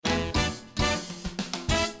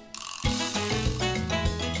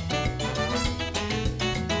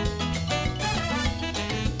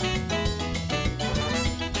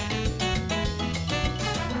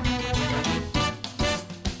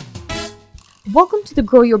Welcome to the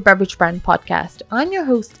Grow Your Beverage Brand podcast. I'm your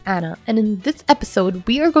host, Anna, and in this episode,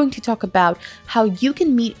 we are going to talk about how you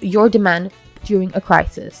can meet your demand during a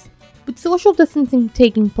crisis. With social distancing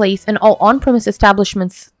taking place and all on-premise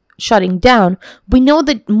establishments shutting down, we know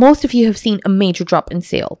that most of you have seen a major drop in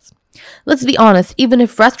sales. Let's be honest, even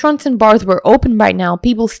if restaurants and bars were open right now,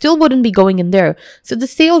 people still wouldn't be going in there, so the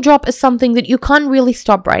sale drop is something that you can't really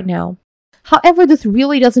stop right now. However, this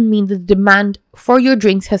really doesn't mean that the demand for your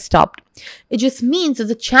drinks has stopped. It just means that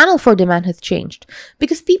the channel for demand has changed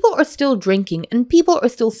because people are still drinking and people are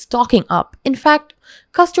still stocking up. In fact,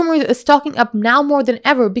 customers are stocking up now more than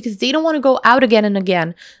ever because they don't want to go out again and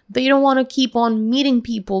again. They don't want to keep on meeting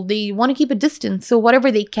people. They want to keep a distance. So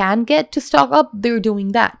whatever they can get to stock up, they're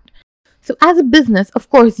doing that. So as a business, of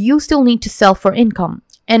course, you still need to sell for income.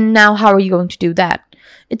 And now how are you going to do that?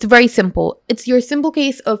 It's very simple. It's your simple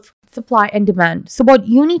case of supply and demand. So what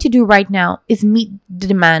you need to do right now is meet the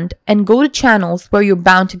demand and go to channels where you're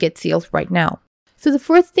bound to get sales right now. So the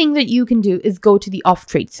first thing that you can do is go to the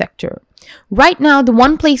off-trade sector. Right now, the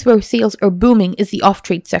one place where sales are booming is the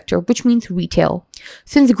off-trade sector, which means retail.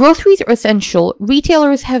 Since groceries are essential,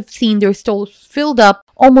 retailers have seen their stores filled up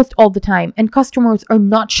almost all the time, and customers are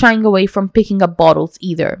not shying away from picking up bottles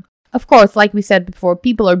either. Of course, like we said before,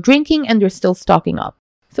 people are drinking and they're still stocking up.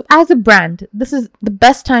 So as a brand, this is the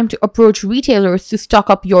best time to approach retailers to stock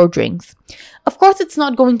up your drinks. Of course, it's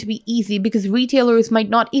not going to be easy because retailers might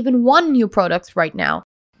not even want new products right now.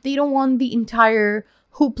 They don't want the entire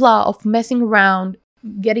hoopla of messing around,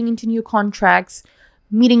 getting into new contracts,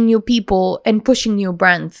 meeting new people, and pushing new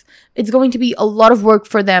brands. It's going to be a lot of work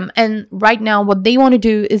for them. And right now, what they want to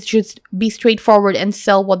do is just be straightforward and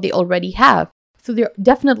sell what they already have. So they're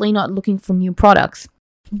definitely not looking for new products.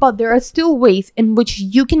 But there are still ways in which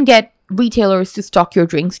you can get retailers to stock your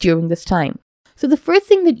drinks during this time. So the first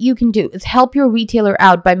thing that you can do is help your retailer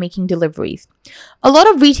out by making deliveries. A lot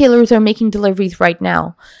of retailers are making deliveries right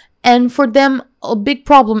now. And for them, a big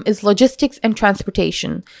problem is logistics and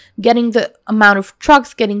transportation. Getting the amount of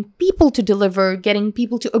trucks, getting people to deliver, getting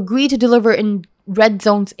people to agree to deliver in red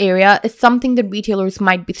zones area is something that retailers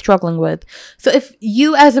might be struggling with. So if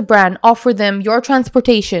you as a brand offer them your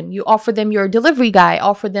transportation, you offer them your delivery guy,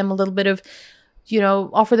 offer them a little bit of,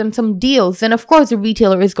 offer them some deals, then of course the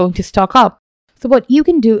retailer is going to stock up. So what you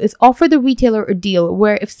can do is offer the retailer a deal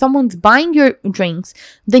where if someone's buying your drinks,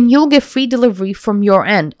 then you'll get free delivery from your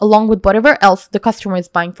end, along with whatever else the customer is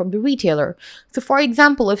buying from the retailer. So for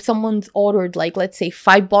example, if someone's ordered let's say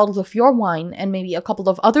 5 bottles of your wine and maybe a couple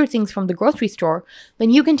of other things from the grocery store, then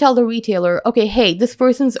you can tell the retailer, okay, hey, this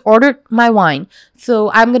person's ordered my wine, so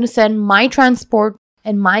I'm going to send my transport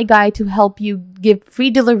and my guy to help you give free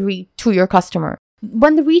delivery to your customer.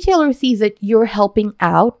 When the retailer sees that you're helping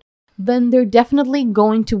out, then they're definitely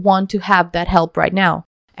going to want to have that help right now.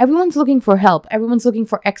 Everyone's looking for help. Everyone's looking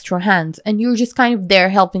for extra hands, and you're just kind of there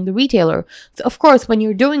helping the retailer. So of course, when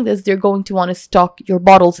you're doing this, they're going to want to stock your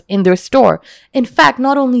bottles in their store. In fact,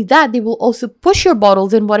 not only that, they will also push your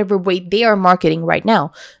bottles in whatever way they are marketing right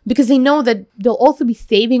now, because they know that they'll also be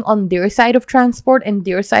saving on their side of transport and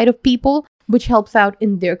their side of people, which helps out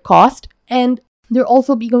in their cost, and they'll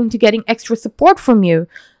also be going to getting extra support from you.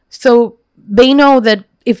 So they know that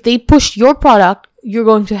if they push your product, you're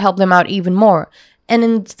going to help them out even more. And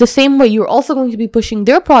in the same way, you're also going to be pushing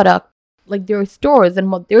their product, like their stores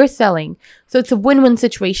and what they're selling. So it's a win-win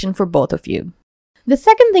situation for both of you. The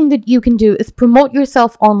second thing that you can do is promote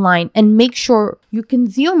yourself online and make sure your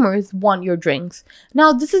consumers want your drinks.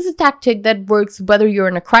 Now, this is a tactic that works whether you're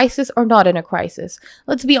in a crisis or not in a crisis.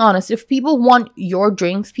 Let's be honest, if people want your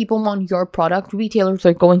drinks, people want your product, retailers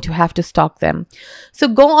are going to have to stock them. So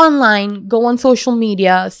go online, go on social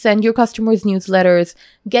media, send your customers newsletters,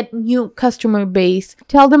 get new customer base,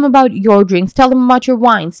 tell them about your drinks, tell them about your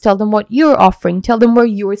wines, tell them what you're offering, tell them where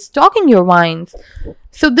you're stocking your wines.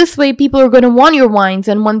 So this way, people are going to want your wines,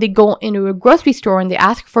 and when they go into a grocery store and they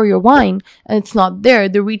ask for your wine and it's not there,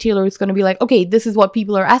 the retailer is going to be like, okay, this is what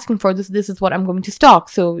people are asking for, this is what I'm going to stock,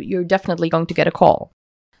 so you're definitely going to get a call.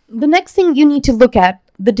 The next thing you need to look at,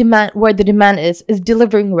 the demand, where the demand is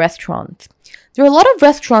delivering restaurants. There are a lot of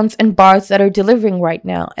restaurants and bars that are delivering right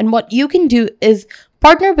now, and what you can do is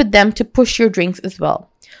partner with them to push your drinks as well.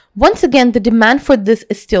 Once again, the demand for this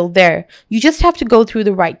is still there. You just have to go through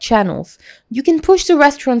the right channels. You can push the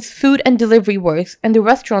restaurant's food and delivery works, and the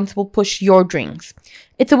restaurants will push your drinks.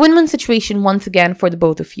 It's a win-win situation once again for the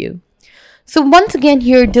both of you. So once again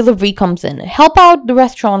here, delivery comes in. Help out the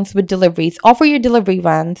restaurants with deliveries. Offer your delivery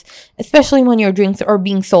vans, especially when your drinks are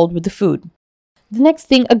being sold with the food. The next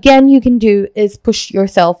thing, again, you can do is push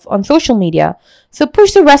yourself on social media. So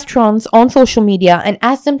push the restaurants on social media and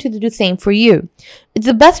ask them to do the same for you. It's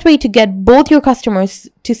the best way to get both your customers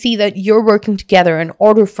to see that you're working together and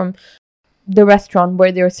order from the restaurant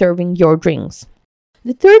where they're serving your drinks.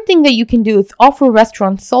 The third thing that you can do is offer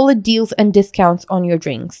restaurants solid deals and discounts on your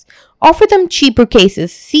drinks. Offer them cheaper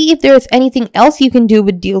cases. See if there is anything else you can do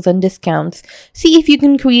with deals and discounts. See if you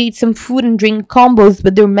can create some food and drink combos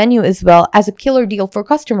with their menu as well as a killer deal for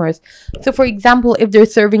customers. So for example, if they're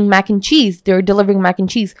serving mac and cheese, they're delivering mac and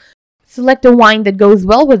cheese, select a wine that goes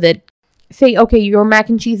well with it. Say, okay, your mac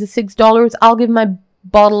and cheese is $6. I'll give my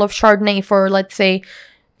bottle of Chardonnay for, let's say,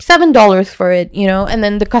 $7 for it, and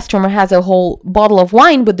then the customer has a whole bottle of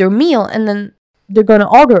wine with their meal, and then they're going to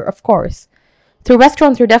order, of course. So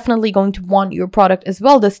restaurants are definitely going to want your product as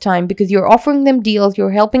well this time because you're offering them deals, you're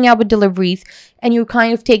helping out with deliveries, and you're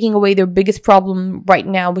kind of taking away their biggest problem right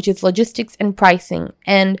now, which is logistics and pricing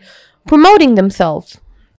and promoting themselves.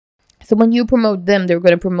 So when you promote them, they're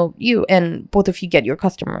going to promote you, and both of you get your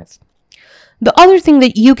customers. The other thing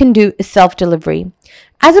that you can do is self-delivery.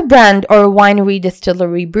 As a brand or a winery,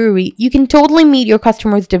 distillery, brewery, you can totally meet your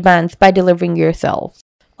customers' demands by delivering yourselves.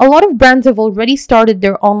 A lot of brands have already started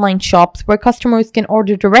their online shops where customers can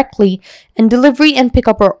order directly and delivery and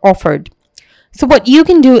pickup are offered. So what you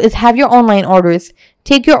can do is have your online orders,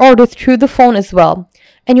 take your orders through the phone as well,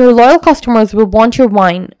 and your loyal customers will want your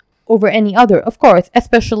wine over any other, of course,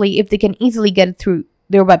 especially if they can easily get it through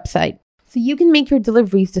their website. So you can make your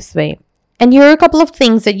deliveries this way. And here are a couple of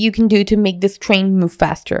things that you can do to make this train move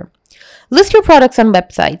faster. List your products on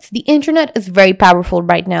websites. The internet is very powerful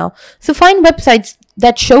right now, so find websites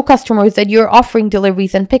that show customers that you're offering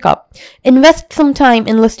deliveries and pickup. Invest some time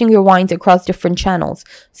in listing your wines across different channels.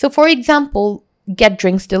 So for example, Get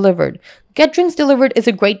Drinks Delivered. Get Drinks Delivered is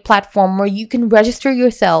a great platform where you can register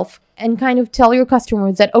yourself and kind of tell your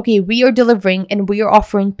customers that, okay, we are delivering and we are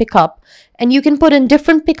offering pickup. And you can put in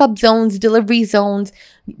different pickup zones, delivery zones,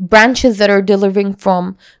 branches that are delivering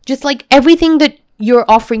from, just like everything that you're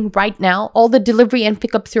offering right now, all the delivery and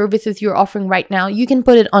pickup services you're offering right now, you can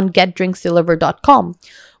put it on getdrinksdelivered.com.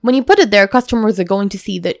 When you put it there, customers are going to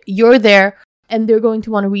see that you're there and they're going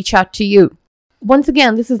to want to reach out to you. Once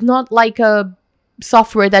again, this is not like a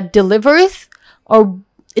software that delivers or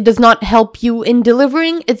it does not help you in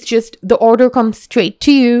delivering. It's just the order comes straight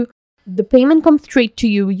to you. The payment comes straight to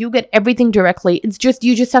you. You get everything directly. It's just,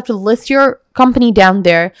 you just have to list your company down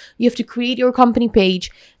there. You have to create your company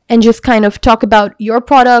page and just kind of talk about your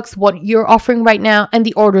products, what you're offering right now, and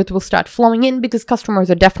the orders will start flowing in because customers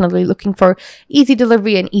are definitely looking for easy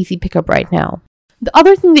delivery and easy pickup right now. The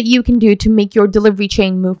other thing that you can do to make your delivery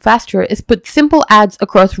chain move faster is put simple ads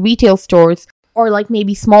across retail stores or like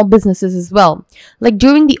maybe small businesses as well, like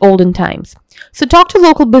during the olden times. So talk to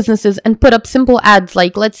local businesses and put up simple ads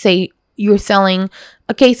like, let's say you're selling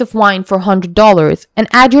a case of wine for $100 and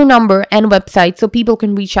add your number and website so people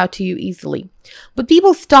can reach out to you easily. With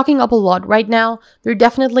people stocking up a lot right now, they're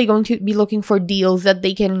definitely going to be looking for deals that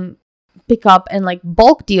they can pick up and like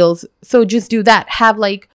bulk deals. So just do that. Have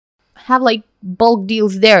like bulk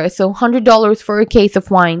deals there. So $100 for a case of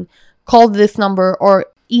wine. Call this number or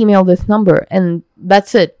email this number and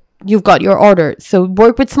that's it. You've got your order. So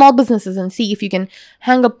work with small businesses and see if you can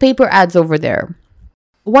hang up paper ads over there.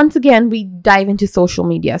 Once again, we dive into social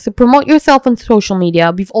media. So promote yourself on social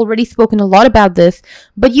media. We've already spoken a lot about this,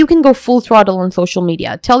 but you can go full throttle on social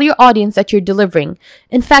media. Tell your audience that you're delivering.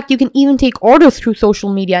 In fact, you can even take orders through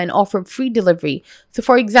social media and offer free delivery. So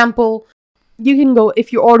for example, you can go,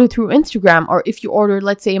 if you order through Instagram or if you order,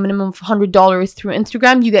 let's say, a minimum of $100 through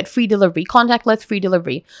Instagram, you get free delivery, contactless free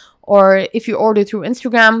delivery. Or if you order through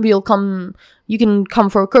Instagram, you can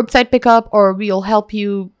come for a curbside pickup or we'll help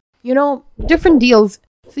you, different deals.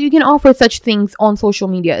 So you can offer such things on social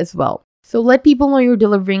media as well. So let people know you're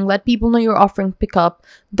delivering, let people know you're offering pickup.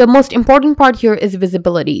 The most important part here is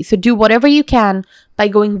visibility. So do whatever you can by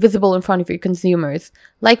going visible in front of your consumers.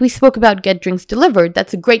 Like we spoke about Get Drinks Delivered,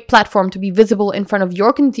 that's a great platform to be visible in front of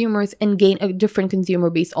your consumers and gain a different consumer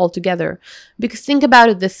base altogether. Because think about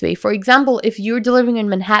it this way. For example, if you're delivering in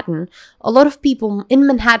Manhattan, a lot of people in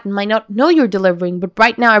Manhattan might not know you're delivering, but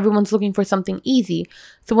right now everyone's looking for something easy.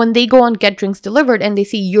 So when they go on Get Drinks Delivered and they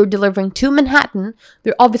see you're delivering to Manhattan,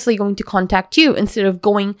 they're obviously going to contact you instead of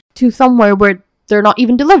going to somewhere where they're not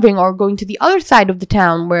even delivering or going to the other side of the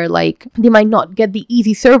town where like they might not get the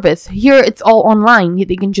easy service. Here it's all online.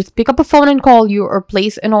 They can just pick up a phone and call you or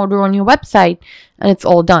place an order on your website and it's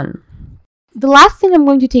all done. The last thing I'm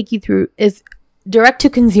going to take you through is direct to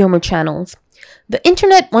consumer channels. The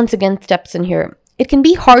internet once again steps in here. it can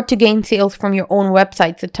be hard to gain sales from your own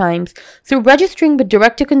websites at times, so registering with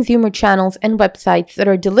direct-to-consumer channels and websites that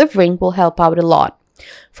are delivering will help out a lot.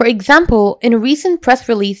 For example, in a recent press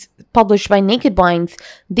release published by Naked Wines,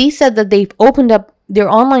 they said that they've opened up their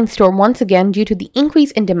online store once again due to the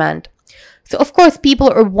increase in demand. So of course, people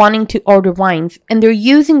are wanting to order wines and they're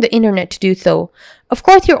using the internet to do so. Of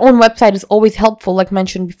course, your own website is always helpful, like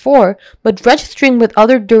mentioned before, but registering with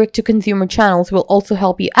other direct-to-consumer channels will also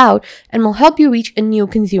help you out and will help you reach a new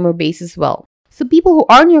consumer base as well. So people who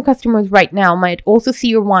aren't your customers right now might also see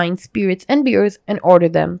your wines, spirits, and beers and order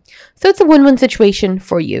them. So it's a win-win situation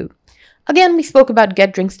for you. Again, we spoke about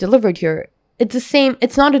Get Drinks Delivered here.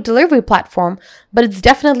 It's not a delivery platform, but it's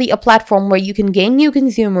definitely a platform where you can gain new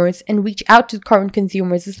consumers and reach out to current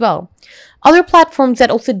consumers as well. Other platforms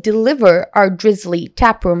that also deliver are Drizzly,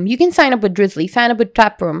 Taproom. You can sign up with Drizzly, sign up with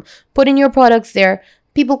Taproom, put in your products there,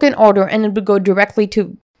 people can order and it will go directly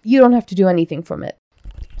to, you don't have to do anything from it.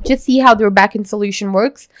 Just see how their backend solution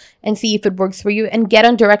works and see if it works for you and get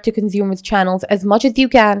on direct-to-consumer channels as much as you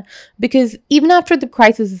can, because even after the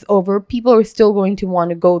crisis is over, people are still going to want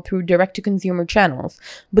to go through direct-to-consumer channels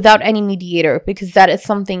without any mediator, because that is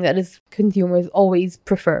something that consumers always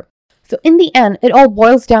prefer. So in the end, it all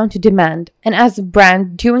boils down to demand. And as a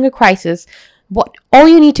brand during a crisis, all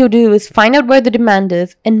you need to do is find out where the demand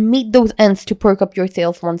is and meet those ends to perk up your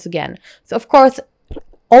sales once again. So of course,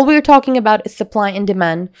 all we're talking about is supply and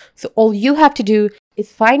demand. So all you have to do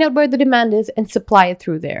is find out where the demand is and supply it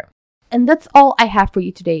through there. And that's all I have for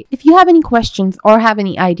you today. If you have any questions or have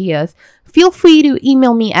any ideas, feel free to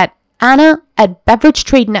email me at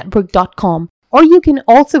anna@beveragetradenetwork.com. Or you can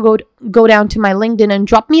also go down to my LinkedIn and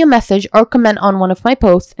drop me a message or comment on one of my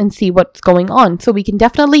posts and see what's going on. So we can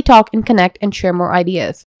definitely talk and connect and share more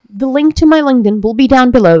ideas. The link to my LinkedIn will be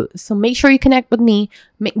down below, so make sure you connect with me,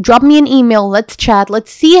 drop me an email, let's chat,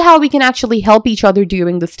 let's see how we can actually help each other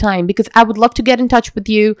during this time, because I would love to get in touch with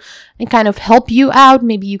you and kind of help you out.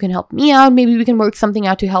 Maybe you can help me out, maybe we can work something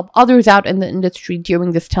out to help others out in the industry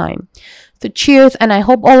during this time. So cheers, and I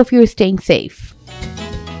hope all of you are staying safe.